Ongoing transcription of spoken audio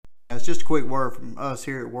just a quick word from us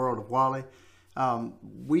here at World of Wally.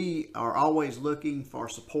 We are always looking for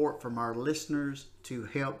support from our listeners to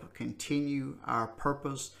help continue our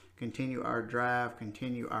purpose, continue our drive,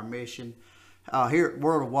 continue our mission. Here at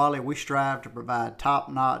World of Wally, we strive to provide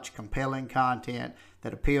top-notch, compelling content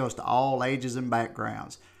that appeals to all ages and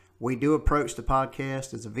backgrounds. We do approach the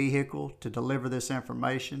podcast as a vehicle to deliver this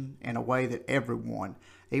information in a way that everyone,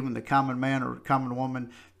 even the common man or common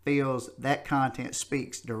woman, feels that content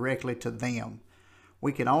speaks directly to them.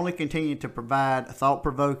 We can only continue to provide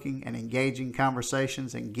thought-provoking and engaging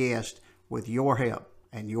conversations and guests with your help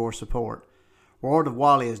and your support. World of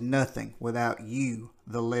Wally is nothing without you,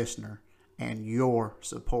 the listener, and your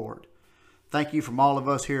support. Thank you from all of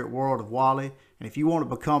us here at World of Wally. And if you want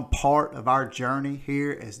to become part of our journey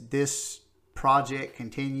here as this project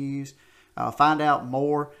continues, find out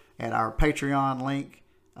more at our Patreon link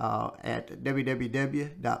at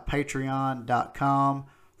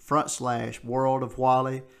www.patreon.com/World of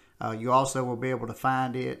Wally. You also will be able to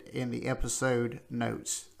find it in the episode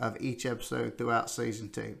notes of each episode throughout Season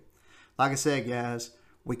 2. Like I said, guys,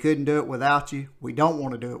 we couldn't do it without you. We don't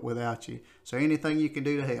want to do it without you. So anything you can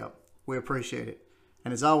do to help, we appreciate it.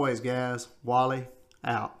 And as always, guys, Wally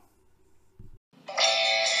out.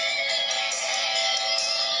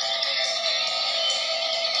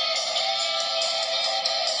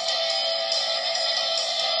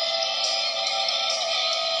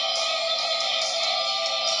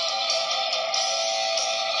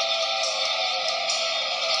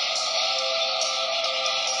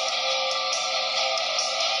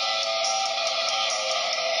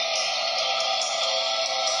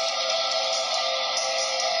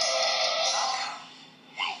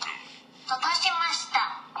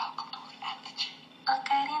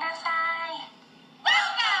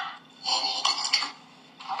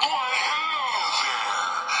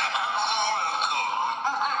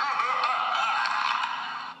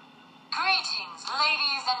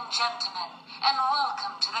 Gentlemen, and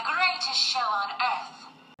welcome to the greatest show on earth.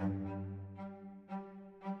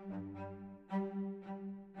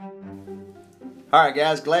 Alright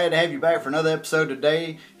guys, glad to have you back for another episode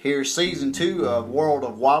today. Here's Season 2 of World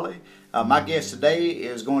of Wally. My guest today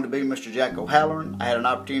is going to be Mr. Jack O'Halloran. I had an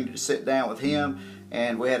opportunity to sit down with him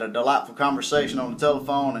and we had a delightful conversation on the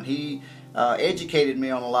telephone, and he educated me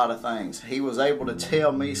on a lot of things. He was able to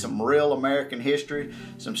tell me some real American history,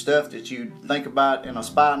 some stuff that you'd think about in a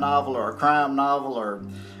spy novel or a crime novel or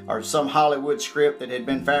some Hollywood script that had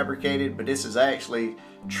been fabricated, but this is actually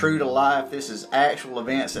true to life. This is actual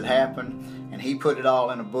events that happened, and he put it all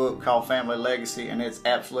in a book called Family Legacy, and it's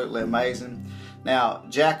absolutely amazing. Now,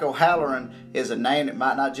 Jack O'Halloran is a name that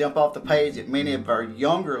might not jump off the page at many of our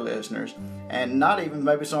younger listeners, and not even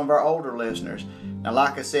maybe some of our older listeners. Now,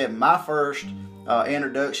 like I said, my first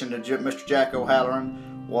introduction to Mr. Jack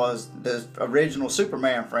O'Halloran was the original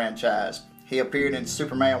Superman franchise. He appeared in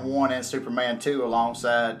Superman 1 and Superman 2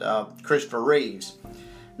 alongside Christopher Reeves.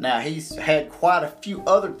 Now, he's had quite a few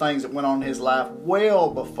other things that went on in his life well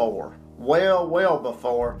before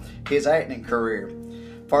his acting career.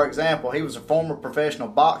 For example, he was a former professional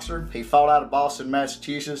boxer. He fought out of Boston,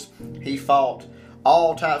 Massachusetts. He fought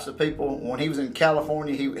all types of people. When he was in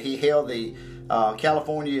California, he held the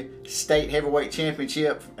California State Heavyweight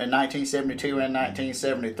Championship in 1972 and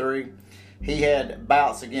 1973. He had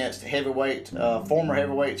bouts against former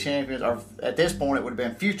heavyweight champions, or at this point it would have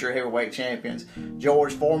been future heavyweight champions,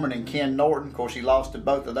 George Foreman and Ken Norton. Of course, he lost to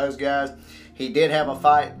both of those guys. He did have a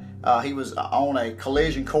fight. He was on a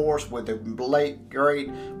collision course with the late, great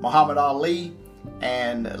Muhammad Ali.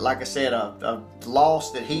 And like I said, a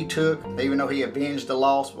loss that he took, even though he avenged the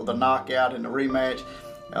loss with a knockout in the rematch,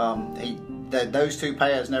 those two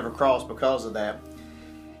paths never crossed because of that.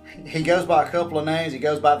 He goes by a couple of names. He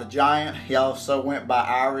goes by the Giant. He also went by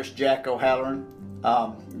Irish Jack O'Halloran.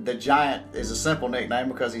 The Giant is a simple nickname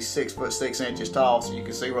because he's 6'6" tall, so you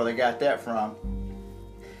can see where they got that from.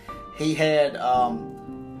 He had,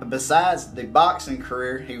 besides the boxing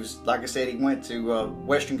career, he was, like I said, he went to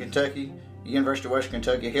Western Kentucky, University of Western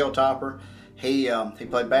Kentucky, a Hilltopper. He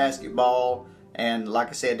played basketball, and like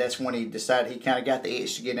I said, that's when he decided he kind of got the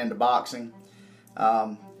itch to get into boxing.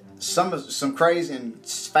 Some crazy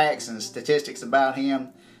facts and statistics about him,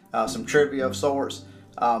 some trivia of sorts.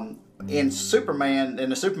 In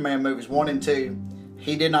the Superman movies 1 and 2,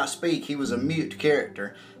 he did not speak. He was a mute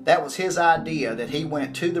character. That was his idea, that he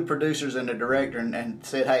went to the producers and the director and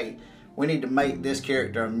said, hey, we need to make this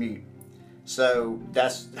character a mute. So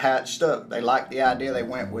that's how it stuck. They liked the idea, they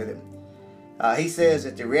went with it. He says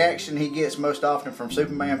that the reaction he gets most often from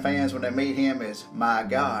Superman fans when they meet him is, my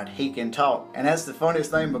God, he can talk. And that's the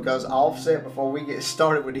funniest thing, because offset before we get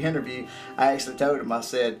started with the interview, I actually told him, I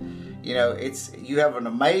said, You know, you have an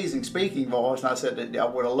amazing speaking voice, and I said that I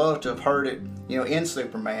would have loved to have heard it, you know, in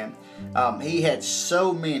Superman. He had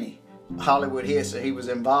so many Hollywood hits that he was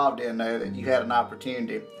involved in there that you had an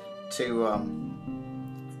opportunity to,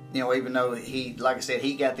 you know, even though he, like I said,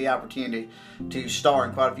 he got the opportunity to star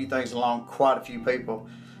in quite a few things along quite a few people.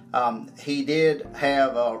 He did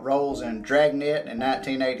have roles in Dragnet in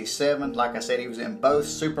 1987. Like I said, he was in both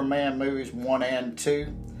Superman movies 1 and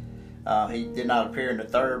 2. He did not appear in the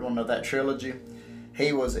third one of that trilogy.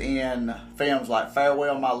 He was in films like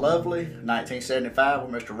Farewell My Lovely, 1975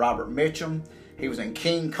 with Mr. Robert Mitchum. He was in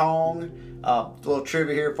King Kong. A little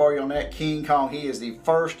trivia here for you on that. King Kong, he is the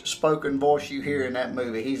first spoken voice you hear in that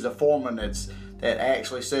movie. He's the foreman that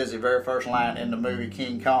actually says the very first line in the movie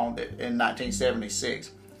King Kong in 1976.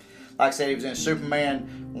 Like I said, he was in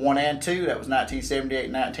Superman 1 and 2. That was 1978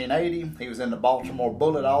 and 1980. He was in The Baltimore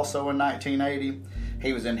Bullet also in 1980.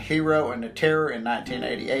 He was in Hero and the Terror in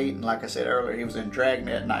 1988. And like I said earlier, he was in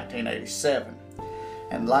Dragnet in 1987.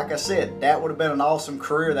 And like I said, that would have been an awesome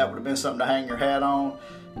career. That would have been something to hang your hat on.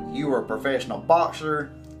 You were a professional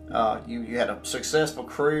boxer. You had a successful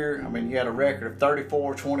career. I mean, you had a record of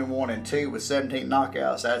 34, 21, and 2 with 17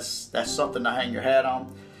 knockouts. That's something to hang your hat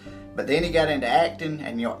on. But then he got into acting,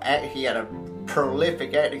 and he had a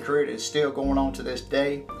prolific acting career that's still going on to this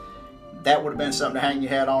day. That would have been something to hang your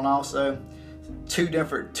hat on also. Two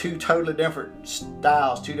totally different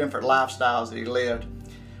styles, two different lifestyles that he lived.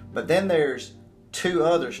 But then there's 2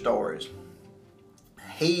 other stories.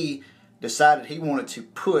 He decided he wanted to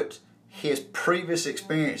put his previous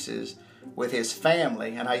experiences with his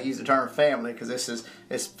family, and I use the term family because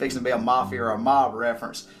it's fixing to be a mafia or a mob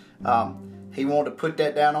reference. He wanted to put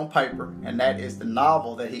that down on paper, and that is the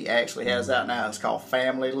novel that he actually has out now. It's called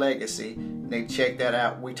Family Legacy. You need to check that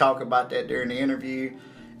out. We talk about that during the interview,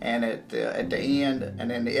 and at the end,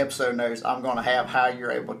 and in the episode notes, I'm going to have how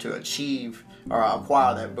you're able to achieve or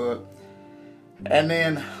acquire that book. And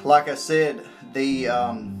then, like I said,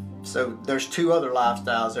 so there's 2 other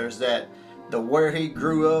lifestyles. There's where he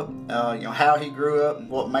grew up, you know, how he grew up,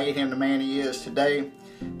 what made him the man he is today.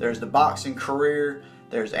 There's the boxing career.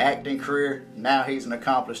 There's the acting career. Now he's an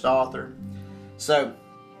accomplished author. So,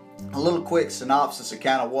 a little quick synopsis of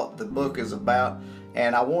kind of what the book is about.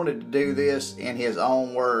 And I wanted to do this in his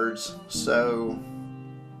own words. So,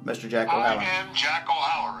 Mr. Jack O'Halloran. I am Jack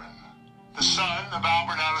O'Halloran, the son of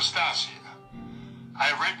Albert Anastasia. I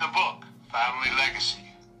have written a book, Family Legacy.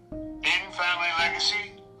 In Family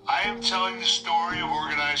Legacy, I am telling the story of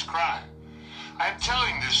organized crime. I am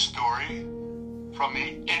telling this story from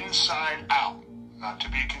the inside out. Not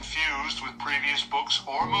to be confused with previous books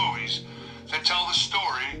or movies that tell the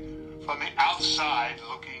story from the outside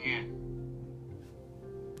looking in.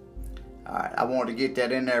 Alright, I wanted to get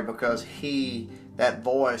that in there because that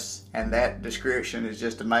voice and that description is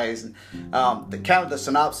just amazing. The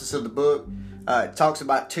synopsis of the book, it talks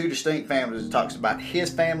about 2 distinct families. It talks about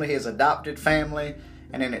his family, his adopted family,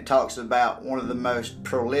 and then it talks about one of the most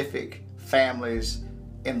prolific families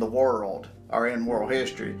in the world, or in world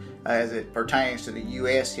history, as it pertains to the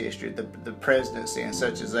U.S. history, the presidency and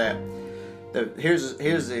such as that. Here's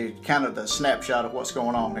the kind of the snapshot of what's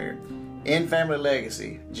going on here. In Family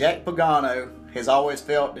Legacy, Jack Pagano has always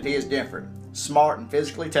felt that he is different, smart and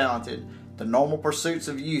physically talented. The normal pursuits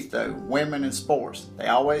of youth, though, women and sports, they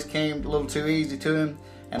always came a little too easy to him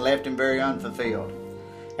and left him very unfulfilled.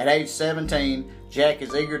 At age 17, Jack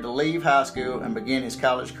is eager to leave high school and begin his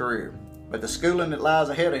college career. But the schooling that lies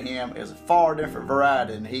ahead of him is a far different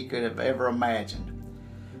variety than he could have ever imagined.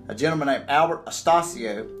 A gentleman named Albert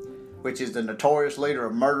Anastasia, which is the notorious leader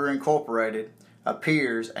of Murder Incorporated,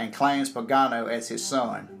 appears and claims Pagano as his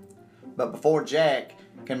son. But before Jack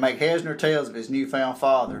can make heads nor tails of his newfound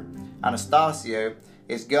father, Anastasia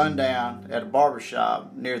is gunned down at a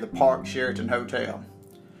barbershop near the Park Sheraton Hotel.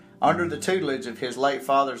 Under the tutelage of his late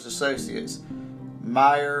father's associates,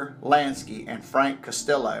 Meyer Lansky and Frank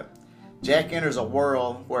Costello, Jack enters a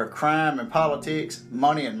world where crime and politics,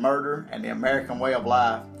 money and murder, and the American way of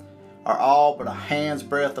life are all but a hand's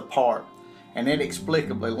breadth apart and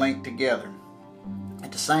inexplicably linked together.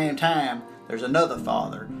 At the same time, there's another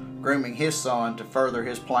father grooming his son to further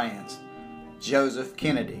his plans. Joseph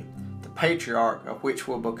Kennedy, the patriarch of which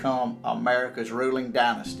will become America's ruling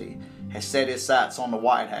dynasty, has set his sights on the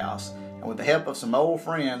White House, and with the help of some old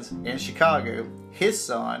friends in Chicago, his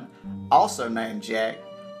son, also named Jack,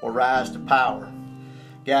 will rise to power.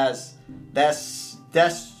 Guys, that's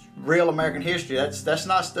real American history. That's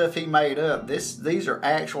not stuff he made up. These are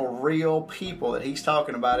actual real people that he's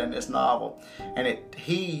talking about in this novel. And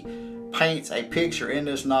he paints a picture in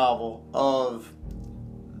this novel of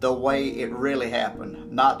the way it really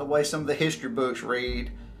happened. Not the way some of the history books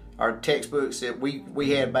read or textbooks that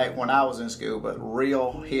we had back when I was in school, but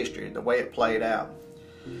real history, the way it played out.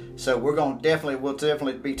 So we'll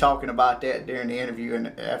definitely be talking about that during the interview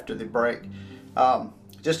and after the break.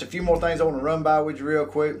 Just a few more things I want to run by with you real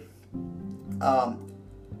quick.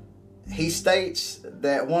 He states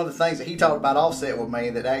that one of the things that he talked about Offset with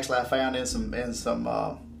me that actually I found in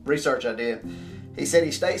some research I did. He said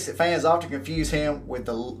he states that fans often confuse him with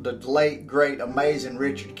the late, great, amazing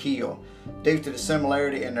Richard Kiel due to the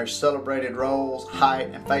similarity in their celebrated roles, height,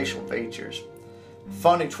 and facial features.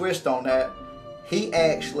 Funny twist on that, he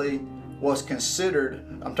actually was considered,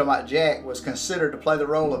 I'm talking about Jack, was considered to play the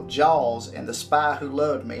role of Jaws in The Spy Who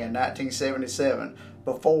Loved Me in 1977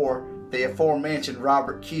 before the aforementioned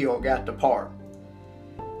Robert Kiel got the part.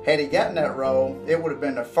 Had he gotten that role, it would have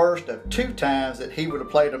been the first of 2 times that he would have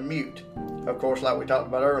played a mute. Of course, like we talked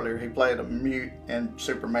about earlier, he played a mute in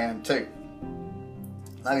Superman 2.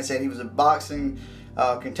 Like I said, he was a boxing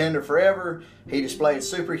contender forever. He displayed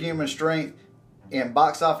superhuman strength in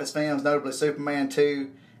box office films, notably Superman 2,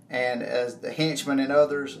 and as the henchman in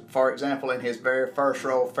others. For example, in his very first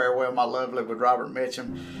role, Farewell My Lovely with Robert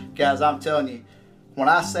Mitchum. Guys, I'm telling you, when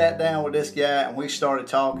I sat down with this guy and we started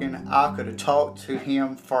talking, I could have talked to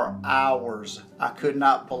him for hours. I could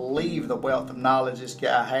not believe the wealth of knowledge this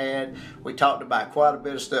guy had. We talked about quite a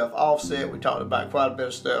bit of stuff offset. We talked about quite a bit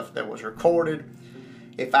of stuff that was recorded.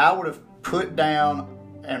 If I would have put down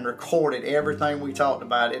and recorded everything we talked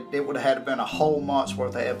about, it would have had been a whole month's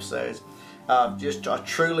worth of episodes. Just a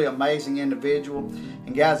truly amazing individual.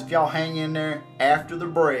 And guys, if y'all hang in there, after the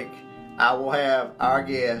break, I will have our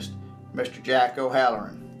guest, Mr. Jack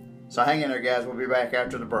O'Halloran. So hang in there, guys. We'll be back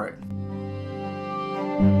after the break.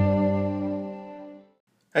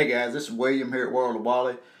 Hey guys, this is William here at World of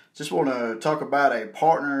Wally. Just want to talk about a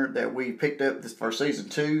partner that we picked up for season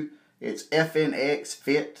 2. It's FNX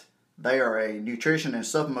Fit. They are a nutrition and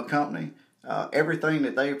supplement company. Everything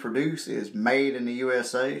that they produce is made in the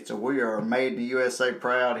USA. So we are made in the USA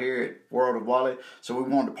proud here at World of Wally. So we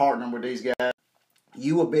wanted to partner with these guys.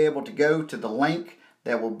 You will be able to go to the link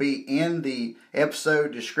that will be in the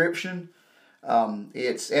episode description.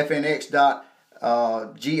 It's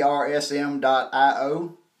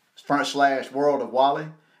fnx.grsm.io/World of Wally.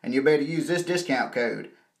 And you'll be able to use this discount code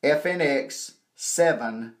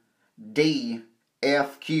FNX7DFQ at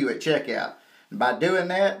checkout. And by doing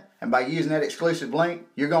that, and by using that exclusive link,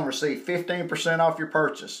 you're going to receive 15% off your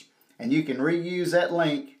purchase. And you can reuse that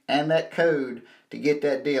link and that code to get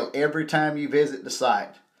that deal every time you visit the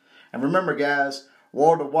site. And remember, guys,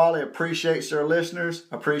 World of Wally appreciates their listeners,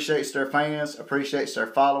 appreciates their fans, appreciates their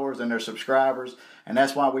followers and their subscribers. And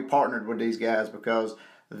that's why we partnered with these guys, because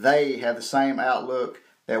they have the same outlook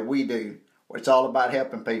that we do. It's all about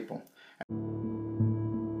helping people.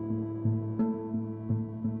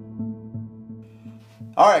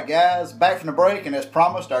 Alright guys, back from the break, and as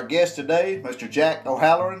promised, our guest today, Mr. Jack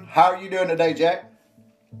O'Halloran. How are you doing today, Jack?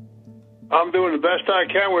 I'm doing the best I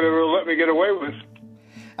can, whatever it'll let me get away with.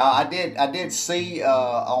 I did see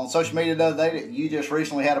on social media the other day that you just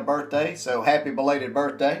recently had a birthday, so happy belated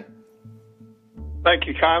birthday. Thank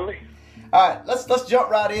you kindly. All right, let's jump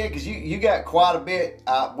right in, because you got quite a bit.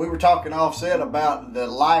 We were talking offset about the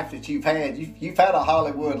life that you've had. You've had a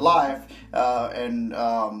Hollywood life, and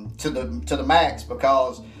to the max,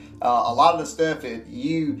 because a lot of the stuff that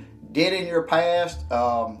you did in your past,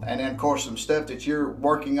 and then of course some stuff that you're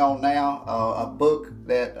working on now, a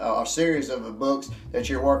series of books that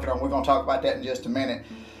you're working on. We're going to talk about that in just a minute.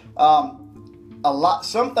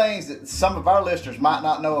 Some things that some of our listeners might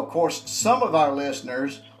not know. Of course, some of our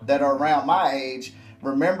listeners that are around my age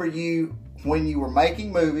remember you when you were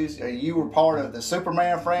making movies. You were part of the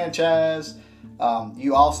Superman franchise.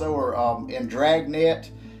 You also were in Dragnet.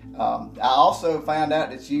 I also found out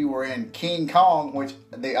that you were in King Kong, which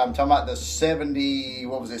I'm talking about the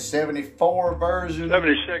 74 version?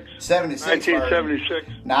 76. 1976.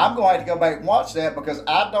 Version. Now, I'm going to have to go back and watch that, because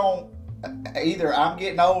either I'm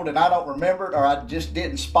getting old and I don't remember it, or I just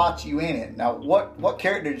didn't spot you in it. Now, what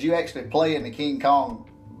character did you actually play in the King Kong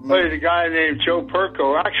movie? Played a guy named Joe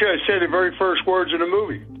Perko. Actually, I said the very first words of the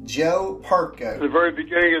movie. Joe Perko. The very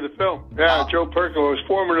beginning of the film. Yeah, Joe Perko was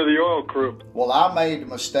foreman of the oil crew. Well, I made the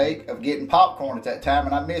mistake of getting popcorn at that time,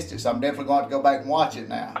 and I missed it, so I'm definitely going to go back and watch it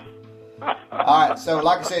now. All right, so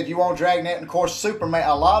like I said, you were on Dragnet, and of course, Superman.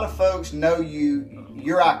 A lot of folks know you.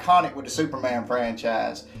 You're iconic with the Superman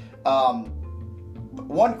franchise.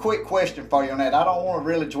 One quick question for you on that. I don't want to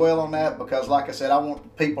really dwell on that, because like I said, I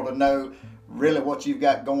want people to know really what you've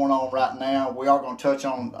got going on right now. We are going to touch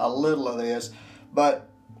on a little of this, but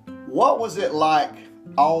what was it like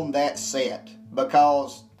on that set?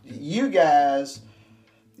 Because you guys,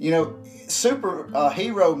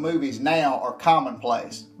 superhero movies now are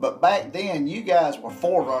commonplace, but back then you guys were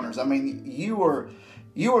forerunners. I mean, you were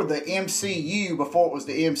the MCU before it was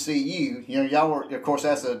the MCU. Y'all were, of course,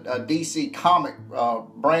 that's a DC comic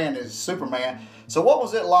brand is Superman. So what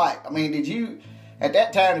was it like? I mean, at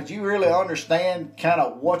that time, did you really understand kind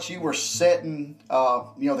of what you were setting,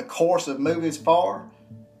 the course of movies for?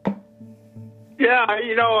 Yeah,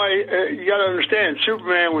 you got to understand,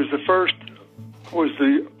 Superman was the first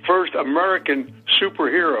American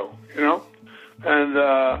superhero, and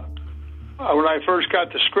when I first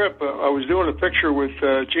got the script, I was doing a picture with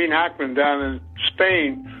Gene Hackman down in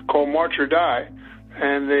Spain called March or Die,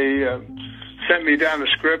 and they sent me down the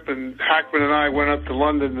script, and Hackman and I went up to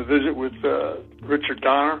London to visit with Richard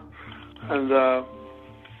Donner, and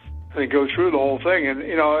go through the whole thing, and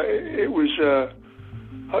it was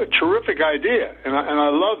a terrific idea, and I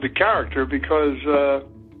loved the character because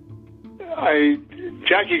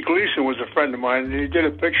Jackie Gleason was a friend of mine, and he did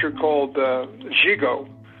a picture called Gigot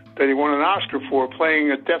that he won an Oscar for,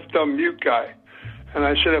 playing a deaf, dumb, mute guy. And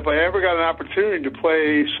I said, if I ever got an opportunity to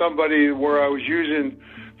play somebody where I was using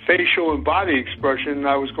facial and body expression,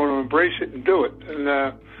 I was going to embrace it and do it.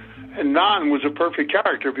 And Nan was a perfect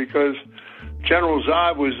character because General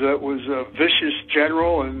Zod was a vicious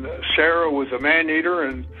general, and Sarah was a man-eater,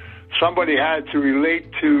 and somebody had to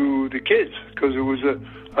relate to the kids because it was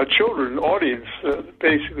a children audience,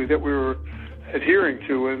 basically, that we were adhering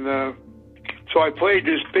to. And so I played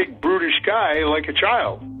this big, brutish guy like a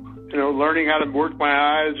child, learning how to work my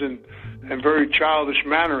eyes and very childish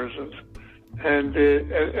mannerisms. And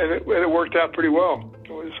it worked out pretty well.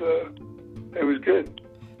 It was good.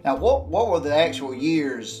 Now, what were the actual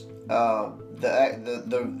years,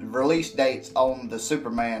 the release dates on the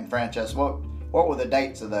Superman franchise? What were the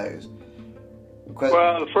dates of those?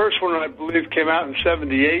 Well, the first one, I believe, came out in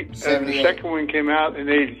 78, and the second one came out in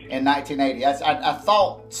 80. In 1980. I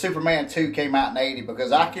thought Superman 2 came out in 80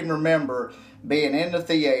 because I can remember being in the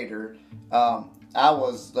theater. I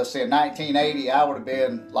was, let's say, in 1980, I would have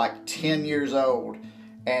been like 10 years old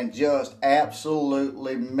and just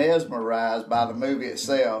absolutely mesmerized by the movie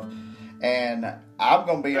itself. And I'm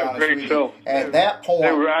going to be honest with you, at that point...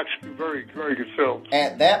 They were actually very, very good films.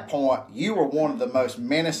 At that point, you were one of the most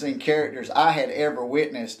menacing characters I had ever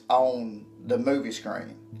witnessed on the movie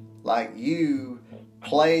screen. Like, you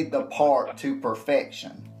played the part to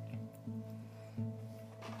perfection.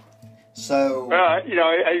 So... Well, I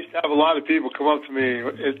used to have a lot of people come up to me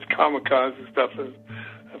at Comic-Cons and stuff. And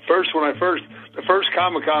the first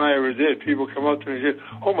Comic-Con I ever did, people come up to me and said,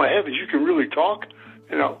 "Oh, my heavens, you can really talk?"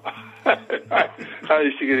 I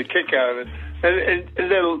used to get a kick out of it.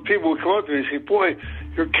 And then people would come up to me and say, "Boy,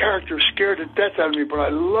 your character scared the death out of me, but I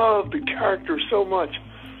love the character so much."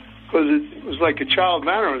 Because it was like a child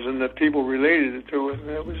mannerism that people related it to. And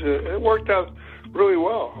it worked out really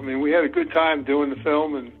well. I mean, we had a good time doing the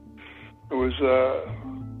film, and it was,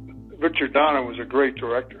 Richard Donner was a great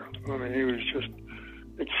director. I mean, he was just,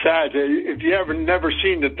 it's sad. If you ever never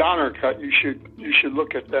seen the Donner cut, you should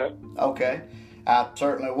look at that. Okay. I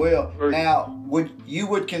certainly will. Now, you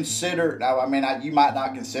consider, you might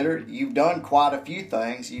not consider it. You've done quite a few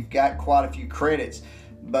things. You've got quite a few credits.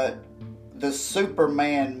 But the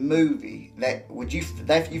Superman movie, you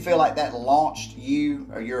feel like that launched you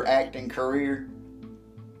or your acting career?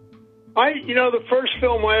 The first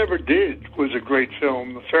film I ever did was a great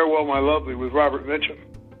film, Farewell, My Lovely, with Robert Mitchum.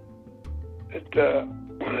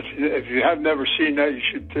 If you have never seen that, you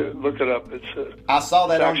should look it up. I saw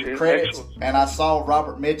that on the credits, and I saw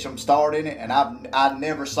Robert Mitchum starred in it, and I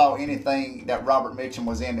never saw anything that Robert Mitchum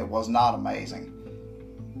was in that was not amazing.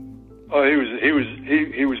 Oh, he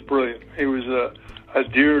was brilliant. He was a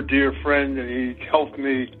dear friend, and he helped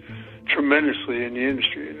me tremendously in the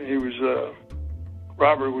industry. And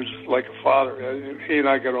Robert was like a father. He and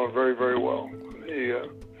I got on very, very well.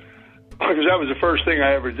 Because that was the first thing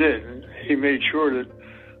I ever did, and he made sure that.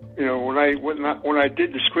 When I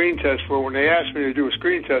did the screen test for it, when they asked me to do a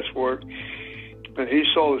screen test for it, and he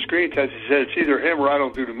saw the screen test, he said, "It's either him or I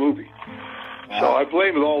don't do the movie." Wow. So I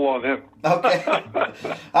blame it all on him. Okay.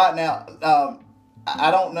 All right, now,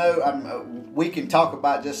 I don't know. We can talk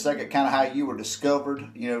about just a second kind of how you were discovered,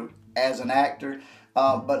 as an actor.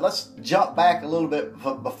 But let's jump back a little bit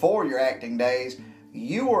before your acting days.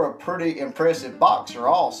 You were a pretty impressive boxer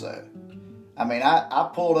also. I mean, I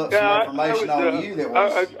pulled up some information on you that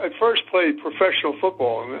was... I first played professional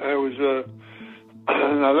football, and I was...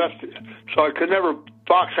 and I left, so I could never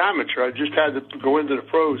box amateur. I just had to go into the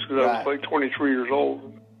pros because I was like 23 years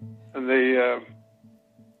old. And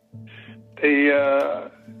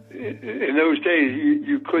in those days,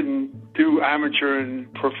 you couldn't do amateur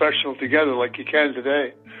and professional together like you can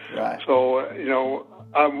today. Right. So,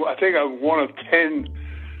 I think I'm one of 10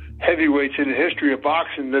 heavyweights in the history of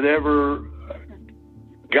boxing that ever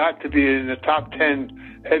got to be in the top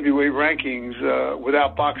 10 heavyweight rankings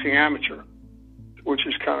without boxing amateur, which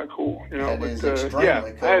is kind of cool. That is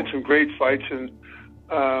extremely cool. I had some great fights and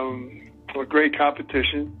a great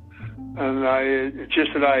competition, and it's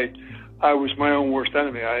just that I was my own worst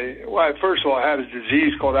enemy. First of all, I had a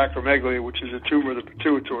disease called acromegaly, which is a tumor of the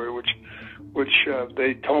pituitary, which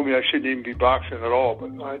they told me I shouldn't even be boxing at all,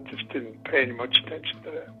 but I just didn't pay any much attention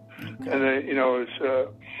to that. Okay. And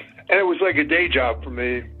and it was like a day job for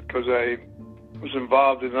me because I was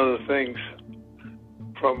involved in other things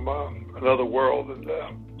from another world, and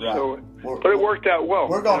but it worked out well.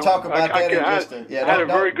 We're going to talk about that in just a minute. I had a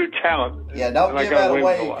very good talent. Yeah, don't give that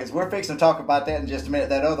away because we're fixing to talk about that in just a minute.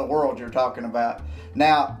 That other world you're talking about.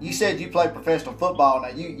 Now, you said you played professional football. Now,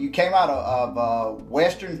 you came out of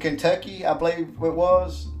Western Kentucky, I believe it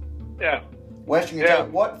was. Yeah. Western Kentucky. Yeah.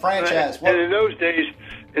 What franchise? And in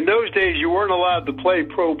those days, you weren't allowed to play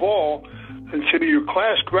pro ball until your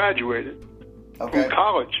class graduated from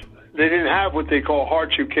college. They didn't have what they call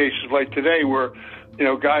hardship cases like today, where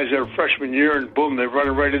guys that are freshman year and boom, they're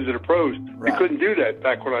running right into the pros. Right. You couldn't do that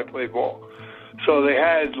back when I played ball. So they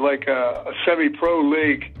had like a semi-pro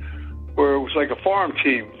league where it was like a farm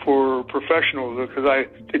team for professionals, because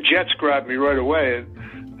the Jets grabbed me right away,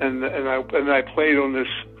 and I played on this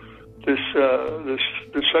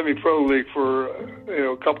semi-pro league for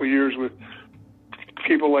a couple of years with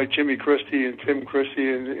people like Jimmy Christie and Tim Christie,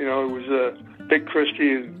 and it was Big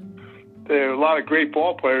Christie, and there are a lot of great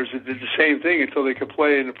ball players that did the same thing until they could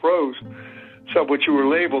play in the pros. So, but you were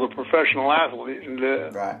labeled a professional athlete, and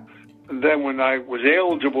right. And then when I was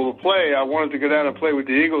eligible to play, I wanted to go down and play with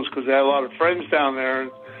the Eagles because I had a lot of friends down there,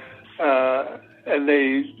 and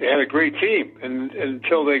they had a great team. And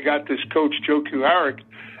until they got this coach, Joe Kuharich,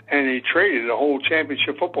 and he traded a whole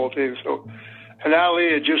championship football team. So, and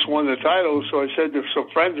Ali had just won the title, so I said to some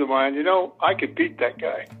friends of mine, I could beat that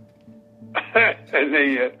guy. And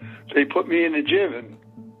they put me in the gym, and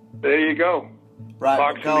there you go. Right,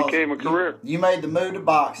 boxing became a career. You made the move to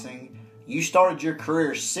boxing. You started your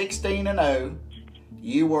career 16-0.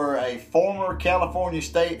 You were a former California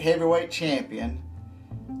State heavyweight champion.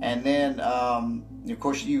 And then, of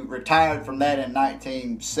course, you retired from that in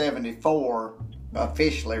 1974,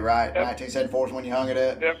 officially, right? Yep. 1974 is when you hung it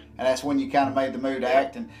up. Yep. And that's when you kind of made the move to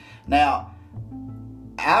acting. Now,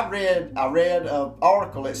 I read an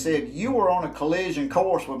article that said you were on a collision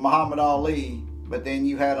course with Muhammad Ali, but then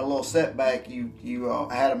you had a little setback. You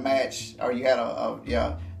had a match, or you had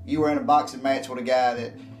you were in a boxing match with a guy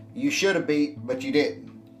that you should have beat, but you didn't.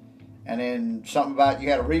 And then something about you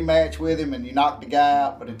had a rematch with him and you knocked the guy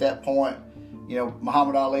out, but at that point,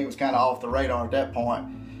 Muhammad Ali was kind of off the radar at that point.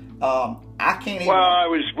 I can't even. Well, I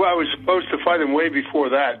was supposed to fight him way before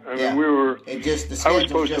that. I mean, we were. I was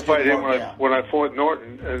supposed to fight him when I fought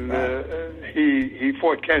Norton, and right. He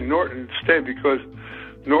fought Ken Norton instead because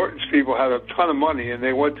Norton's people had a ton of money, and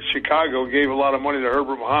they went to Chicago and gave a lot of money to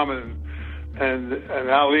Herbert Muhammad, and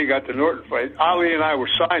Ali got the Norton fight. Ali and I were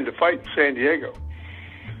signed to fight in San Diego,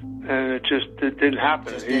 and it didn't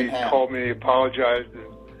happen. He called me, apologized. And,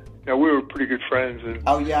 we were pretty good friends. And,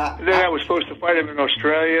 and then I was supposed to fight him in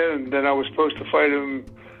Australia, and then I was supposed to fight him.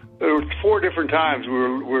 There were 4 different times we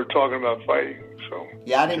were talking about fighting. So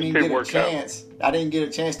I didn't even get a chance. I didn't get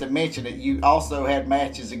a chance to mention it. You also had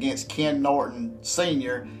matches against Ken Norton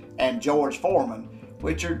Sr. and George Foreman,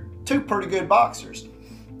 which are 2 pretty good boxers.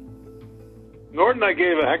 Norton I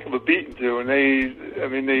gave a heck of a beating to, and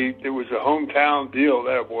it was a hometown deal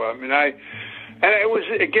there, boy. And it was,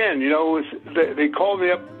 again, they called me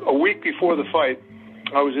up a week before the fight.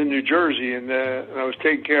 I was in New Jersey, and I was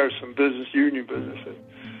taking care of some union business.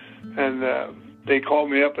 And they called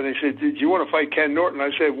me up, and they said, "Did you want to fight Ken Norton?" I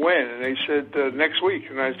said, "When?" And they said, "Next week."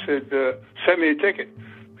 And I said, "Send me a ticket."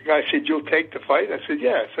 The guy said, "You'll take the fight?" I said,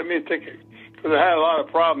 "Yeah, send me a ticket." Because I had a lot of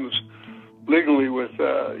problems legally with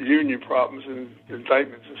union problems and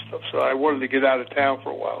indictments and stuff. So I wanted to get out of town for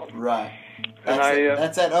a while. Right.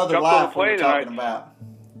 That's that other life we were talking about.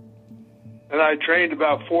 And I trained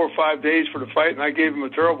about 4 or 5 days for the fight, and I gave them a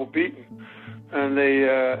terrible beating. And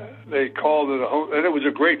they called it and it was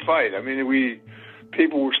a great fight.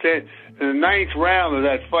 People were standing in the 9th round of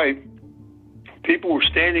that fight. People were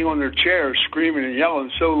standing on their chairs, screaming and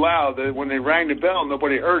yelling so loud that when they rang the bell,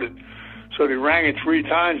 nobody heard it. So they rang it 3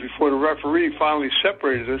 times before the referee finally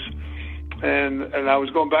separated us. And I was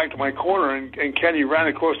going back to my corner, and Kenny ran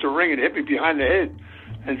across the ring and hit me behind the head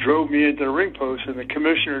and drove me into the ring post. And the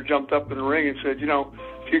commissioner jumped up in the ring and said,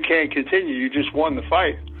 if you can't continue, you just won the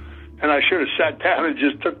fight. And I should have sat down and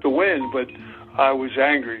just took the win, but I was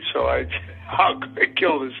angry. So I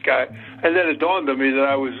kill this guy. And then it dawned on me that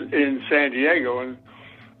I was in San Diego, and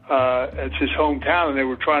it's his hometown, and they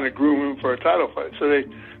were trying to groom him for a title fight. So they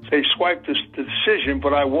swiped the decision,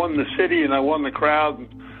 but I won the city and I won the crowd. And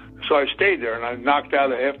so I stayed there, and I knocked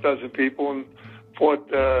out a half dozen people and fought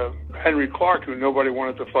Henry Clark, who nobody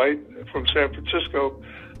wanted to fight, from San Francisco,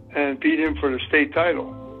 and beat him for the state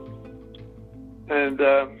title. And,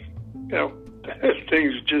 you know,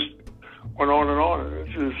 things just went on and on.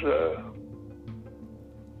 This is,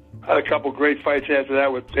 I had a couple great fights after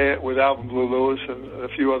that with Alvin Blue Lewis and a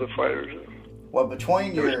few other fighters. Well,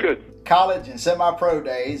 between your college and semi-pro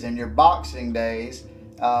days and your boxing days,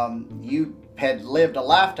 you had lived a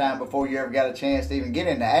lifetime before you ever got a chance to even get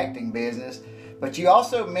into acting business. But you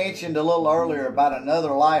also mentioned a little earlier about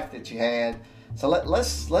another life that you had. So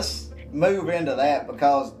let's move into that,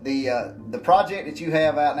 because the project that you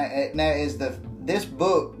have out now is this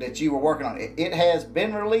book that you were working on. It has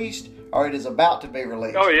been released, or it is about to be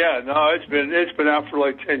released? Oh yeah, no, it's been out for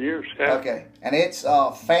like 10 years. Yeah. Okay, and it's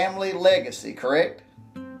Family Legacy, correct?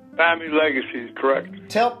 Family Legacy, correct.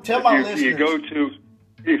 Tell my listeners.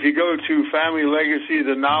 If you go to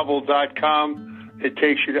FamilyLegacyTheNovel.com, it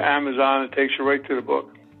takes you to Amazon. It takes you right to the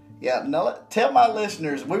book. Yeah. Now tell my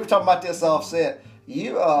listeners. We were talking about this offset.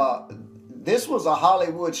 This was a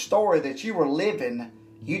Hollywood story that you were living.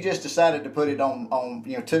 You just decided to put it on,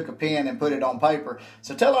 took a pen and put it on paper.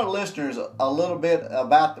 So tell our listeners a little bit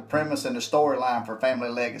about the premise and the storyline for Family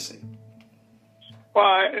Legacy.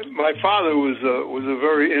 Well, my father was a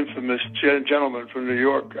very infamous gentleman from New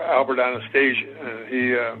York, Albert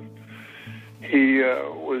Anastasia. He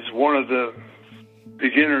was one of the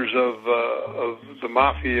beginners of the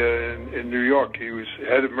mafia in New York. He was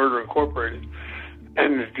head of Murder Incorporated.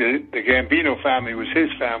 And the Gambino family was his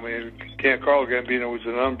family, and Carlo Gambino was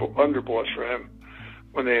an underboss for him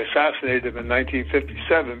when they assassinated him in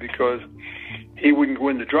 1957 because he wouldn't go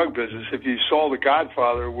in the drug business. If you saw The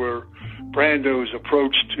Godfather, where Brando's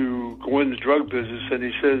approach to go in the drug business, and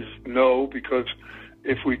he says no, because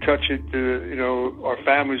if we touch it, our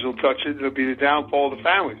families will touch it, it'll be the downfall of the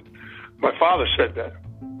families. My father said that.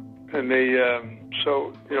 And they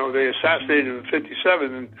assassinated him in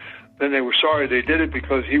 57, and then they were sorry they did it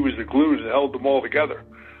because he was the glue that held them all together.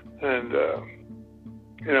 And,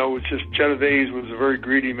 it was just Genovese was a very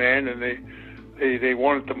greedy man, and they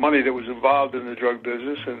wanted the money that was involved in the drug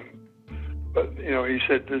business. But he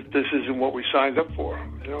said, this isn't what we signed up for.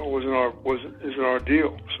 It isn't our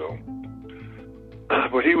deal. So,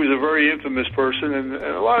 but he was a very infamous person, and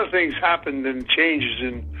a lot of things happened and changes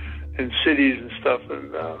in cities and stuff.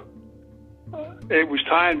 And, it was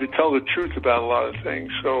time to tell the truth about a lot of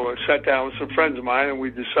things. So I sat down with some friends of mine, and we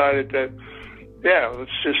decided that,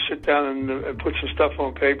 let's just sit down and put some stuff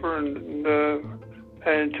on paper and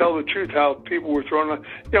tell the truth, how people were thrown out.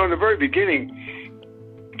 In the very beginning,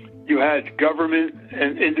 you had government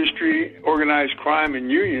and industry, organized crime,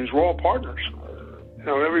 and unions were all partners.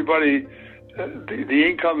 Everybody, the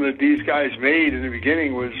income that these guys made in the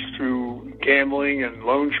beginning was through gambling and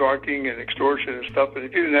loan sharking and extortion and stuff. And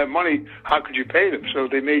if you didn't have money, how could you pay them? So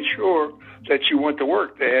they made sure that you went to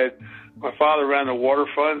work. My father ran the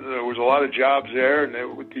waterfront. There was a lot of jobs there, and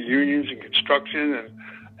with the unions and construction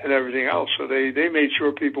and everything else. So they made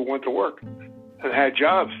sure people went to work and had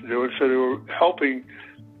jobs to do it. So they were helping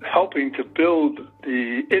to build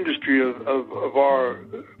the industry of our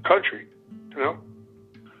country,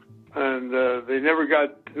 And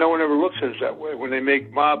no one ever looks at it that way. When they make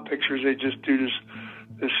mob pictures, they just do this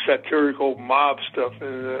satirical mob stuff.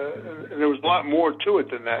 And there was a lot more to it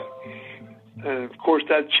than that. And of course,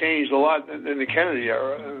 that changed a lot in the Kennedy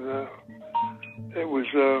era. And it was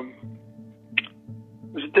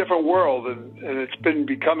a different world, and it's been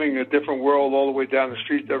becoming a different world all the way down the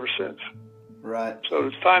street ever since. Right. So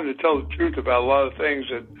it's time to tell the truth about a lot of things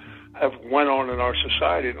that have went on in our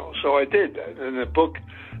society. So I did that. And the book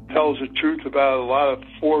tells the truth about a lot of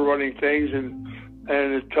forerunning things, and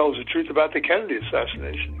it tells the truth about the Kennedy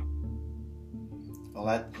assassination.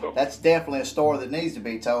 Well, that's definitely a story that needs to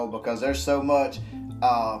be told, because there's so much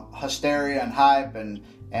hysteria and hype and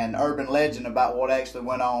urban legend about what actually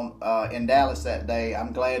went on in Dallas that day.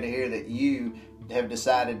 I'm glad to hear that you have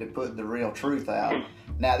decided to put the real truth out.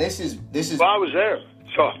 Now, this is. Well, I was there,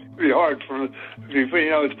 so it's pretty hard it's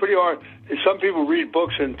pretty hard. Some people read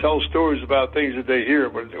books and tell stories about things that they hear,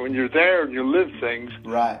 but when you're there and you live things,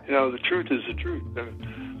 right? The truth is the truth.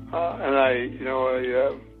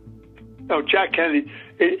 Jack Kennedy.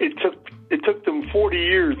 It took them 40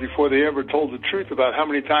 years before they ever told the truth about how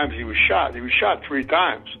many times he was shot. He was shot 3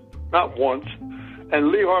 times, not once.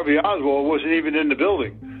 And Lee Harvey Oswald wasn't even in the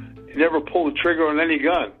building. He never pulled the trigger on any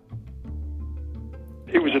gun.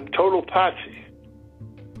 He was a total patsy.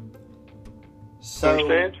 So,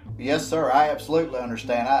 understand? Yes, sir. I absolutely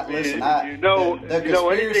understand. You know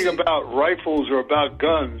anything about rifles or about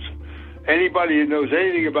guns? Anybody who knows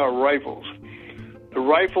anything about rifles, the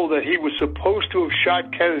rifle that he was supposed to have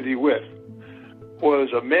shot Kennedy with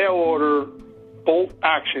was a mail order bolt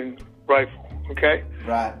action rifle. Okay.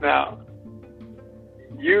 Right. Now,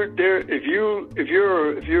 if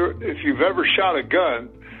you've ever shot a gun,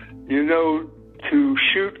 you know to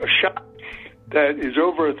shoot a shot that is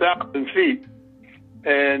over 1,000 feet,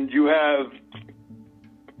 and you have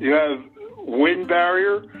wind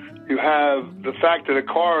barrier, you have the fact that a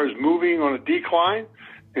car is moving on a decline,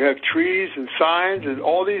 you have trees and signs, and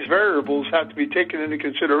all these variables have to be taken into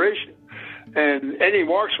consideration. And any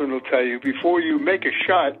marksman will tell you, before you make a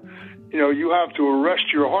shot, you have to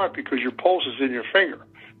arrest your heart because your pulse is in your finger.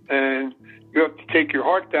 And you have to take your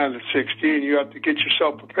heart down to 60, and you have to get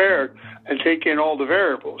yourself prepared and take in all the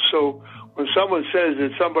variables. So when someone says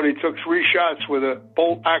that somebody took 3 shots with a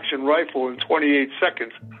bolt-action rifle in 28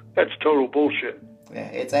 seconds, that's total bullshit. Yeah,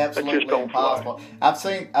 it's absolutely impossible.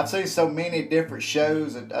 Fly. I've seen so many different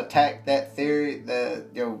shows attack that theory,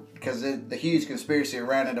 because the huge conspiracy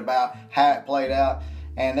around it about how it played out.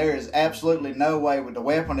 And there is absolutely no way with the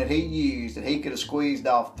weapon that he used that he could have squeezed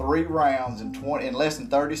off 3 rounds in less than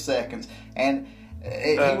 30 seconds. And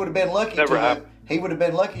he would have been lucky he would have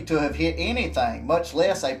been lucky to have hit anything, much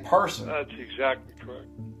less a person. That's exactly correct.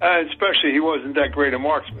 Especially he wasn't that great a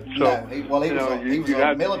marksman. So, no, he was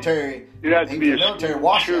a military. You'd have to be a military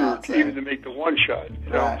washout shooter even to make the one shot.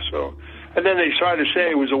 Right. So, and then they tried to say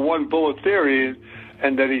it was a 1-bullet theory,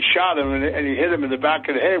 and that he shot him and he hit him in the back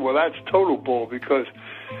of the head. Well, that's total bull, because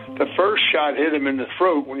the first shot hit him in the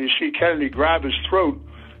throat. When you see Kennedy grab his throat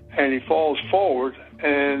and he falls forward,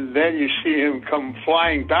 and then you see him come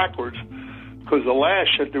flying backwards. Because the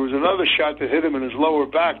last shot, there was another shot that hit him in his lower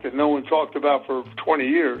back that no one talked about for 20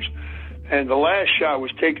 years. And the last shot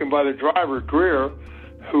was taken by the driver, Greer,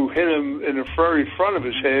 who hit him in the very front of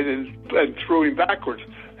his head and threw him backwards.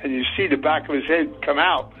 And you see the back of his head come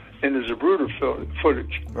out in the Zapruder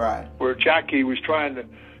footage. Right. Where Jackie tried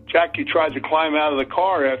to climb out of the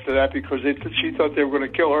car after that because she thought they were going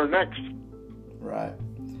to kill her next. Right.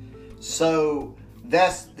 So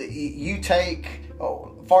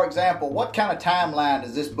for example, what kind of timeline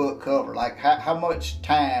does this book cover? Like how much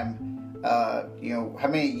time, how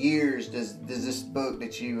many years does this book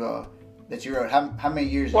that you wrote, how many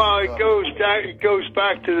years? Well, it goes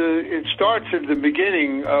back to it starts at the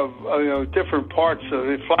beginning of different parts of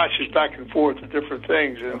it, flashes back and forth to different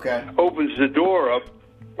things, and opens the door up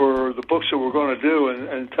for the books that we're going to do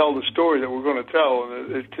and tell the story that we're going to tell,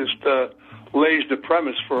 and it just lays the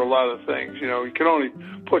premise for a lot of things. You can only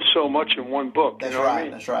put so much in one book. That's right. What I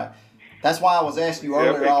mean? That's right. That's why I was asking you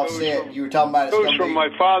earlier offset. You were talking about it goes from my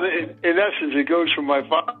father. In essence, it goes from my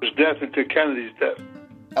father's death into Kennedy's death.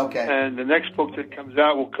 Okay. And the next book that comes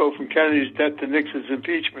out will go from Kennedy's death to Nixon's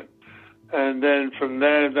impeachment, and then from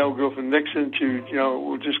there, we'll go from Nixon to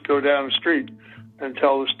we'll just go down the street and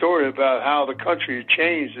tell the story about how the country had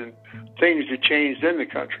changed and things that changed in the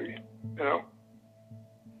country.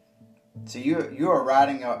 So you are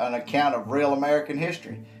writing an account of real American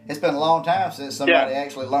history. It's been a long time since somebody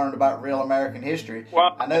actually learned about real American history.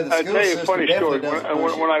 Well, I know the school system definitely doesn't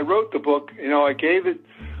push it. When I wrote the book,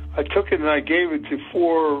 I took it and I gave it to 4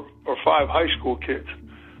 or 5 high school kids,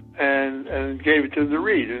 and gave it to them to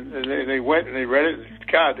read, and they went and they read it. And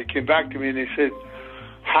God, they came back to me and they said,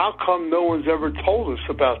 "How come no one's ever told us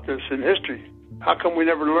about this in history? How come we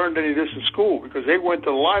never learned any of this in school?" Because they went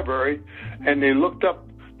to the library and they looked up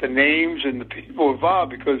the names and the people involved,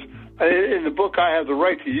 because in the book I have the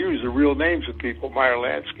right to use the real names of people, Meyer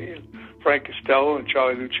Lansky and Frank Costello and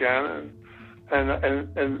Charlie Luciano, and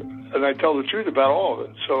I tell the truth about all of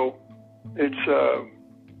it. So it's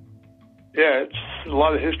it's a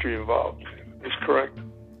lot of history involved. It's correct.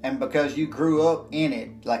 And because you grew up in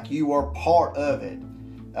it, like you were part of it,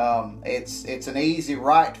 it's an easy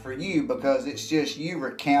write for you because it's just you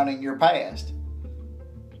recounting your past.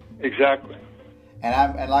 Exactly.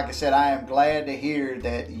 And like I said, I am glad to hear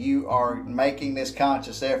that you are making this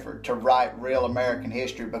conscious effort to write real American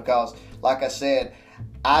history, because, like I said,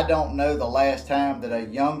 I don't know the last time that a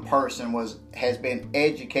young person has been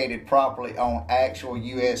educated properly on actual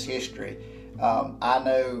U.S. history. I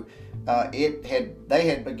know they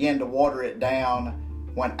had begun to water it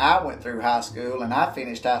down when I went through high school, and I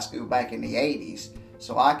finished high school back in the 80s.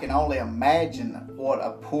 So I can only imagine what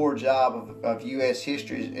a poor job of U.S.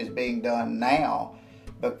 history is being done now,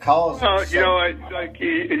 because you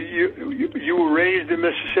were raised in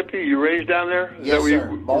Mississippi. You raised down there? Yes, sir.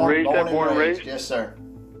 Born and raised. Yes, sir.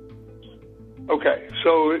 Okay,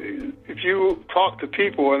 so if you talk to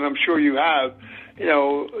people, and I'm sure you have, you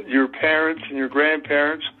know, your parents and your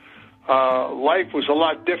grandparents, life was a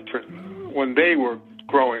lot different when they were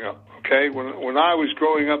growing up. Okay, when I was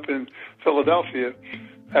growing up in Philadelphia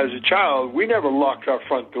as a child, we never locked our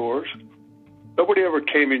front doors. Nobody ever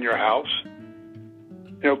came in your house.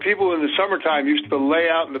 You know, people in the summertime used to lay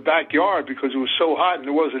out in the backyard because it was so hot and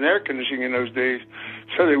there wasn't air conditioning in those days.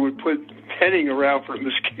 So they would put netting around for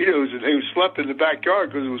mosquitoes, and they slept in the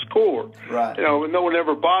backyard because it was cooler. Right. You know, and no one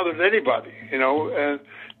ever bothered anybody. You know, and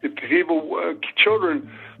the people,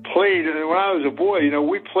 children played. And when I was a boy, you know,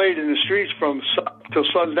 we played in the streets from sun till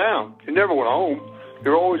sundown. You never went home.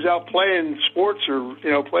 You were always out playing sports or,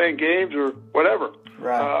 you know, playing games or whatever.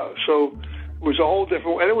 Right. So it was a whole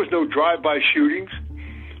different, and there was no drive-by shootings.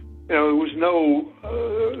 You know,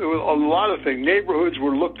 there was a lot of things. Neighborhoods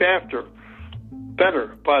were looked after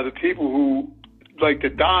better by the people who, like the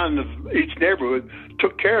Don of each neighborhood,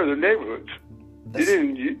 took care of their neighborhoods.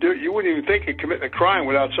 You wouldn't even think of committing a crime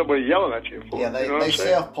without somebody yelling at you. Yeah, they, you know they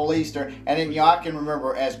self-policed her. And then, you know, I can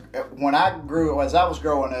remember as I was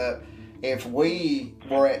growing up, if we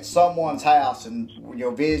were at someone's house and, you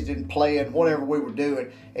know, visiting, playing, whatever we were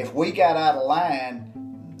doing, if we got out of line,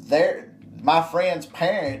 my friends'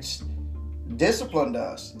 parents disciplined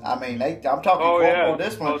us. I mean, I'm talking corporal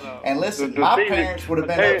discipline. Oh, no. And listen, my parents would have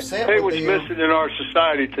been upset with what's missing in our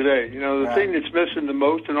society today. You know, the thing that's missing the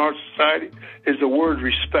most in our society is the word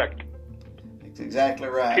respect. That's exactly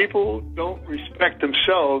right. People don't respect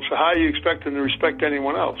themselves, so how do you expect them to respect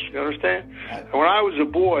anyone else? You understand? Right. And when I was a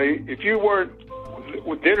boy, if you weren't,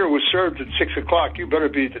 when dinner was served at 6 o'clock, you better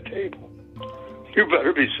be at the table. You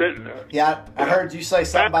better be sitting there. Yeah, I heard you say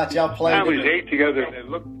something about y'all playing. Families ate together and they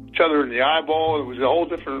looked each other in the eyeball. It was a whole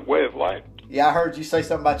different way of life. Yeah, I heard you say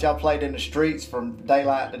something about y'all played in the streets from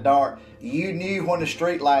daylight to dark. You knew when the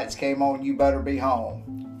street lights came on, you better be home.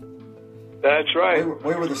 That's right.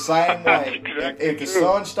 We were the same way. Exactly if the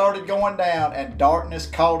sun started going down and darkness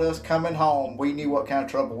caught us coming home, we knew what kind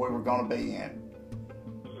of trouble we were going to be in.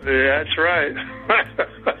 Yeah, that's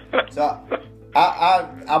right. So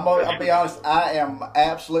I'll be honest, I am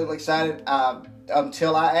absolutely excited.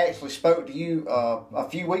 Until I actually spoke to you a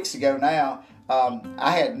few weeks ago now,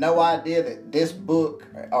 I had no idea that this book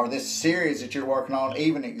or this series that you're working on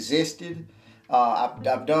even existed.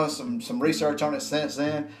 I've done some research on it since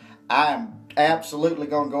then. I am absolutely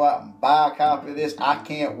going to go out and buy a copy of this. I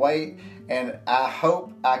can't wait, and I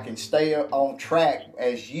hope I can stay on track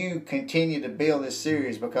as you continue to build this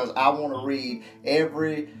series, because I want to read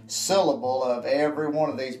every syllable of every one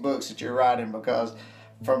of these books that you're writing, because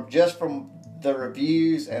from the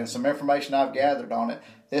reviews and some information I've gathered on it,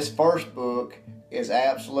 this first book is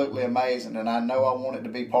absolutely amazing, and I know I want it to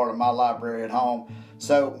be part of my library at home.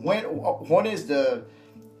 So when is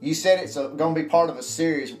you said it's going to be part of a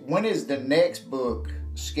series. When is the next book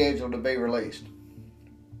scheduled to be released?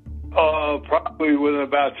 Probably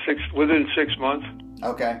within 6 months.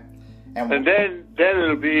 Okay. And then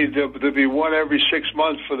there'll be one every 6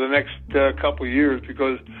 months for the next couple of years,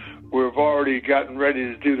 because we've already gotten ready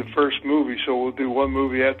to do the first movie, so we'll do one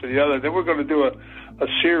movie after the other. Then we're going to do a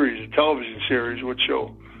television series, which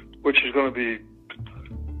is going to be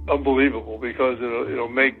unbelievable, because it'll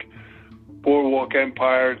make Boardwalk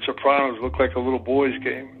Empire and Sopranos look like a little boys'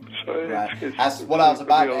 game. So that's what I was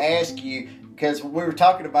about to ask you, because we were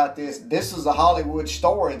talking about this. This is a Hollywood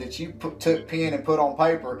story that you took pen and put on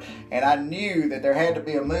paper, and I knew that there had to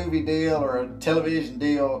be a movie deal or a television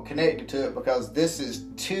deal connected to it, because this is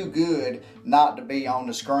too good not to be on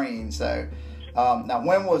the screen. So now,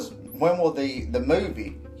 when will the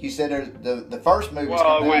movie? You said the first movie.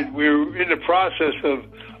 Well, we're in the process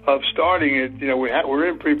of starting it. You know, we're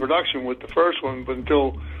in pre-production with the first one, but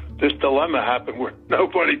until this dilemma happened where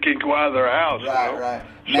nobody can go out of their house. Right, you know? right.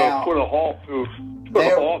 So now, put a halt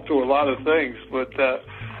to a lot of things, but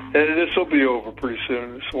this will be over pretty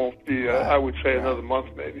soon. This won't be, I would say, another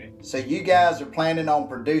month maybe. So you guys are planning on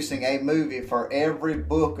producing a movie for every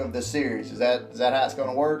book of the series. Is that how it's going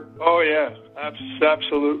to work? Oh yeah,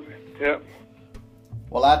 absolutely. Yeah.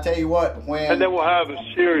 Well, I tell you what, and then we'll have a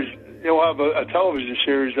series. You'll have a television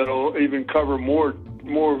series that'll even cover more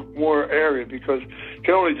area, because you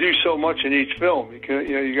can only do so much in each film.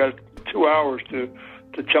 You got 2 hours to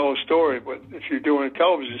tell a story, but if you're doing a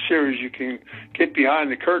television series, you can get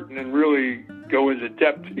behind the curtain and really go into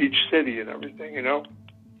depth each city and everything. You know,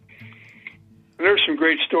 and there's some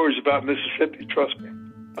great stories about Mississippi. Trust me.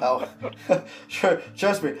 Oh, sure.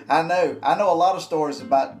 Trust me. I know a lot of stories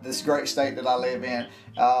about this great state that I live in.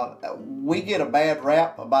 We get a bad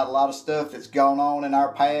rap about a lot of stuff that's gone on in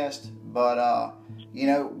our past, but you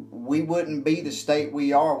know, we wouldn't be the state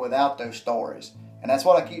we are without those stories. And that's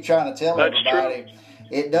what I keep trying to tell That's everybody. true.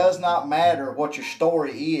 It does not matter what your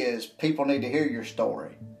story is. People need to hear your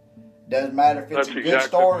story. Doesn't matter if it's a good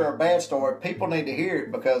story or a bad story. People need to hear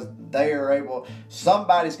it because they are able.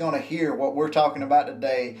 Somebody's going to hear what we're talking about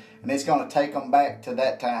today, and it's going to take them back to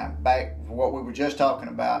that time, back what we were just talking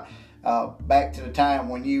about, back to the time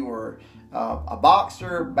when you were a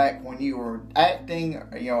boxer, back when you were acting,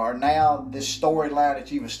 or now this storyline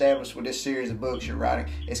that you've established with this series of books you're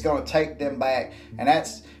writing. It's going to take them back, and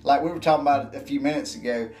that's like we were talking about a few minutes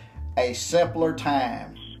ago. A simpler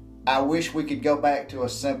time. I wish we could go back to a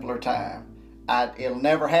simpler time. It'll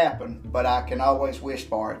never happen, but I can always wish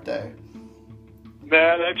for it, though.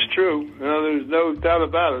 Yeah, that's true. There's no doubt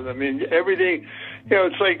about it. I mean, everything.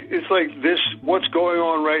 It's like this. What's going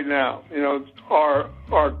on right now?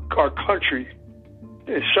 Our country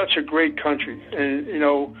is such a great country, and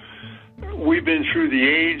we've been through the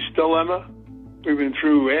AIDS dilemma. We've been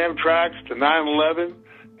through Amtrak to 9/11.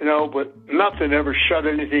 But nothing ever shut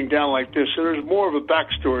anything down like this. So there's more of a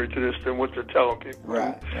backstory to this than what they're telling people.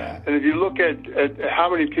 Right. And if you look at how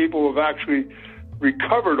many people have actually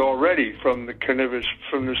recovered already from the cannabis,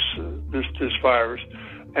 from this virus,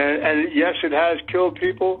 and yes, it has killed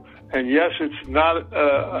people, and yes, it's not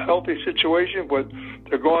a healthy situation, but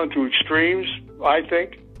they're going to extremes, I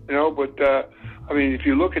think. But I mean, if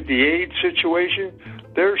you look at the AIDS situation,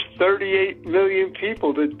 there's 38 million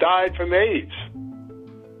people that died from AIDS.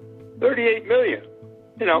 38 million,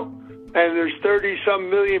 and there's 30-some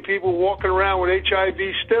million people walking around with HIV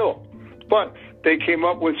still. But they came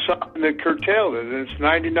up with something that curtailed it, and it's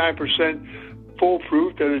 99%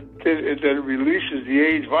 foolproof that it releases the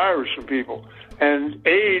AIDS virus from people. And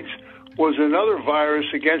AIDS was another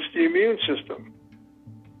virus against the immune system.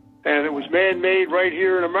 And it was man-made right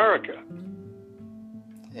here in America.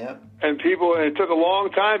 Yep. And it took a long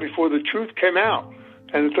time before the truth came out.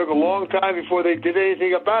 And it took a long time before they did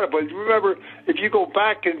anything about it. But remember, if you go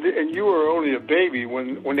back and you were only a baby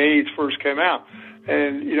when AIDS first came out,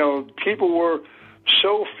 and people were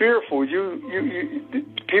so fearful.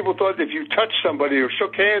 People thought if you touched somebody or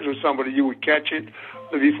shook hands with somebody, you would catch it.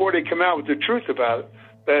 But before they come out with the truth about it,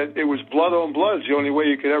 that it was blood on blood is the only way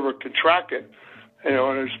you could ever contract it. And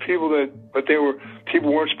there's people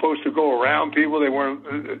people weren't supposed to go around people.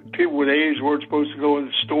 People with AIDS weren't supposed to go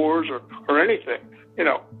into stores or anything.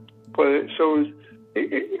 But so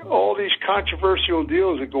all these controversial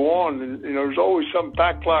deals that go on, and there's always some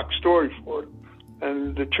backlog story for it,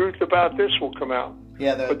 and the truth about this will come out.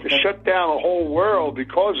 Yeah, but to shut down a whole world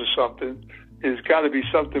because of something has got to be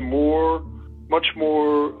something much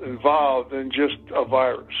more involved than just a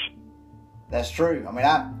virus. That's true. I mean,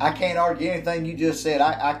 I can't argue anything you just said.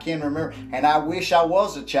 I can remember, and I wish I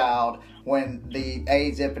was a child when the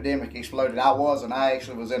AIDS epidemic exploded. I wasn't. I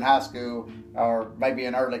actually was in high school or maybe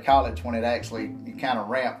in early college when it actually kind of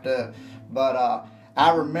ramped up. But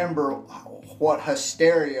I remember what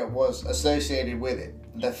hysteria was associated with it,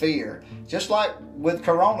 the fear. Just like with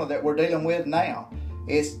Corona that we're dealing with now.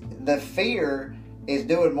 It's the fear is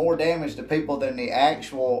doing more damage to people than the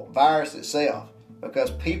actual virus itself,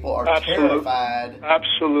 because people are terrified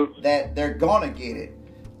that they're gonna get it.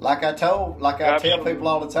 Like I tell people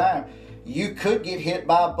all the time, you could get hit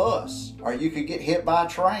by a bus, or you could get hit by a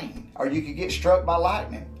train, or you could get struck by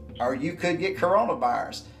lightning, or you could get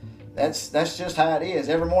coronavirus. That's just how it is.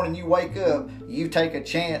 Every morning you wake up, you take a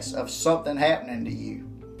chance of something happening to you.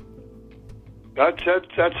 That's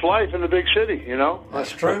life in the big city,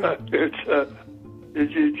 That's true.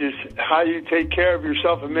 It's just how you take care of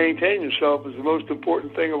yourself and maintain yourself is the most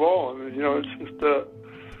important thing of all. And, it's just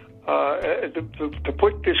to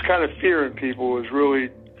put this kind of fear in people is really,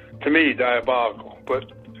 to me, diabolical. But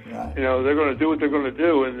right. They're going to do what they're going to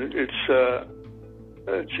do, and it's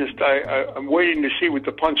just I'm waiting to see what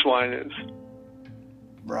the punchline is.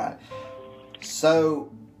 Right.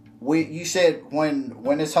 So you said when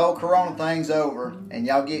this whole Corona thing's over and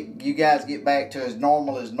you guys get back to as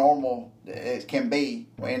normal as can be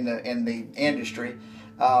in the industry,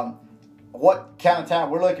 what kind of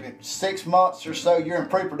time we're looking at? 6 months or so? You're in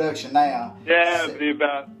pre-production now. Yeah, it'll be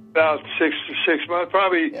about 6 months.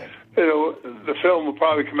 Probably, yeah. The film will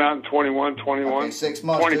probably come out in 21. Okay, 6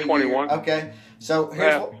 months. 2021. Okay, so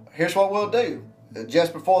here's what we'll do.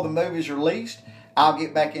 Just before the movie's released, I'll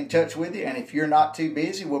get back in touch with you, and if you're not too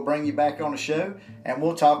busy, we'll bring you back on the show, and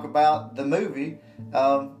we'll talk about the movie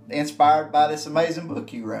inspired by this amazing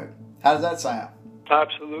book you wrote. How does that sound?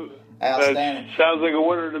 Absolutely. Outstanding. That sounds like a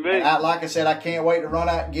winner to me. And like I said, I can't wait to run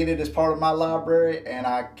out and get it as part of my library, and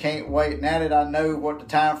I can't wait, now that I know what the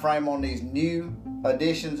time frame on these new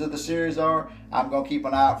editions of the series are, I'm going to keep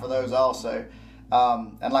an eye out for those also.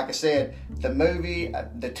 And like I said, the movie,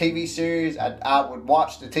 the TV series, I would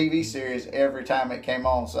watch the TV series every time it came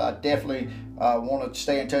on. So I definitely want to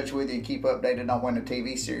stay in touch with you and keep updated on when the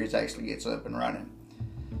TV series actually gets up and running.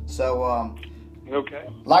 So, Okay.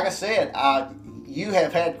 like I said, you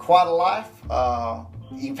have had quite a life.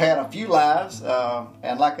 You've had a few lives,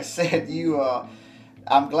 and like I said,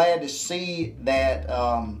 I'm glad to see that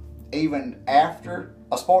even after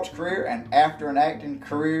a sports career and after an acting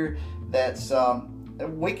career, that's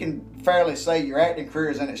we can fairly say your acting career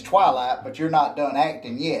is in its twilight, but you're not done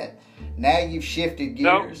acting yet. Now you've shifted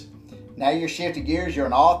gears. Nope. Now you're shifted gears. You're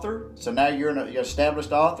an author, so now you're an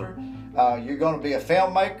established author. You're going to be a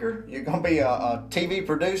filmmaker. You're going to be a TV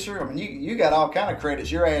producer. I mean, you got all kind of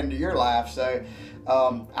credits you're adding to your life. So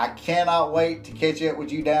I cannot wait to catch up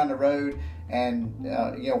with you down the road, and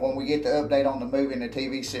when we get the update on the movie and the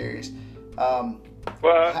TV series.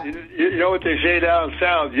 Well, you know what they say down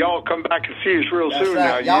south. Y'all come back and see us real soon.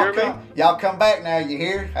 Right. Now, you hear me? Y'all come back now. You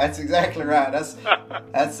hear? That's exactly right. That's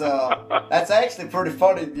actually pretty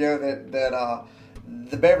funny. That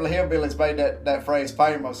the Beverly Hillbillies made that phrase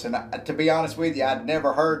famous. And to be honest with you, I'd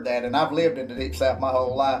never heard that, and I've lived in the Deep South my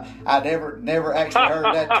whole life. I never actually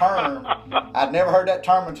heard that term. I'd never heard that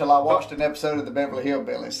term until I watched an episode of the Beverly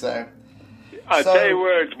Hillbillies. So. I tell you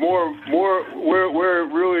where it's more where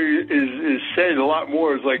it really is said a lot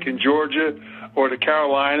more is like in Georgia or the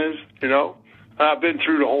Carolinas. I've been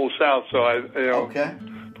through the whole South, so Okay.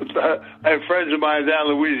 I have friends of mine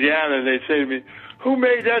down in Louisiana, and they say to me, "Who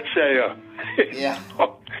made that say?" Yeah.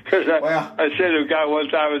 Because I said to a guy one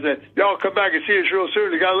time, I said, "Y'all come back and see us real soon."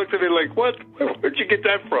 The guy looked at me like, "What? Where'd you get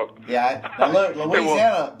that from?" Yeah. Now look,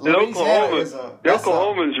 Louisiana is a... The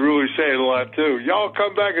Oklahomans really say it a lot, too. "Y'all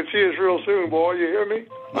come back and see us real soon, boy. You hear me?"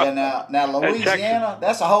 Yeah, now Louisiana,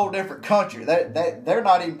 that's a whole different country. They're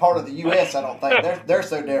not even part of the U.S., I don't think. They're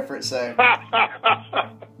so different, so...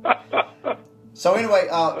 So anyway,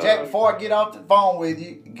 Jack, before I get off the phone with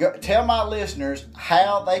you, tell my listeners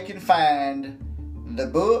how they can find the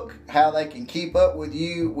book, how they can keep up with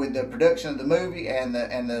you with the production of the movie and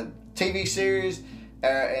the TV series,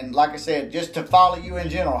 and like I said, just to follow you in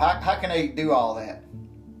general. How can they do all that?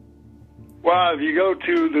 Well, if you go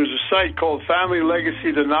to, there's a site called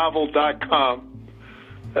FamilyLegacyTheNovel.com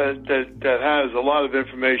that has a lot of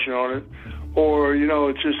information on it. Or,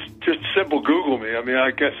 it's just simple Google me. I mean,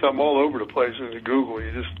 I guess I'm all over the place in the Google.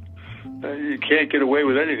 You can't get away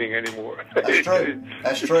with anything anymore. That's true.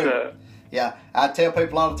 That's true. Yeah, I tell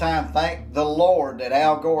people all the time, thank the Lord that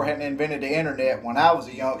Al Gore hadn't invented the internet when I was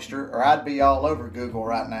a youngster, or I'd be all over Google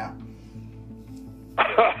right now.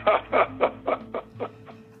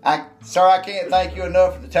 Sir, I can't thank you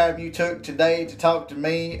enough for the time you took today to talk to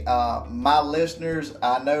me. My listeners,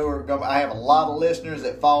 I know I have a lot of listeners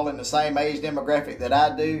that fall in the same age demographic that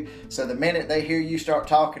I do. So the minute they hear you start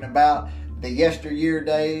talking about the yesteryear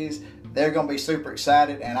days, they're going to be super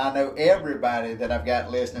excited. And I know everybody that I've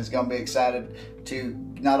got listening is going to be excited to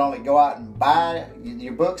not only go out and buy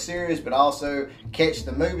your book series, but also catch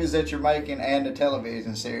the movies that you're making and the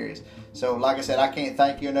television series. So like I said, I can't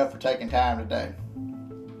thank you enough for taking time today.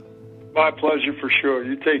 My pleasure, for sure.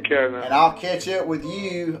 You take care now. And I'll catch up with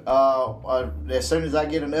you as soon as I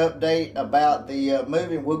get an update about the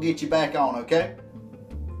movie. We'll get you back on, okay?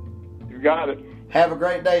 You got it. Have a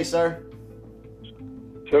great day, sir.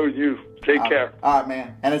 So do you. Take care. All right,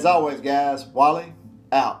 man. And as always, guys, Wally,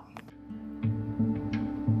 out.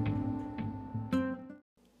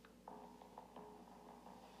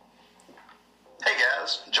 Hey,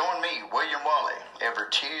 guys. Join me, William Wally, every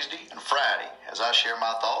Tuesday and Friday as I share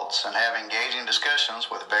my thoughts and have engaging discussions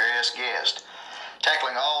with various guests,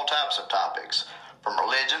 tackling all types of topics, from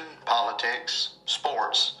religion, politics,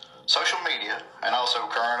 sports, social media, and also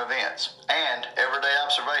current events, and everyday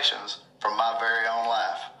observations from my very own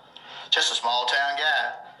life. Just a small town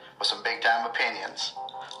guy with some big time opinions.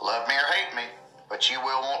 Love me or hate me, but you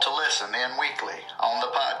will want to listen in weekly on the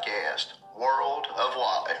podcast, World of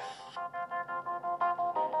Wally.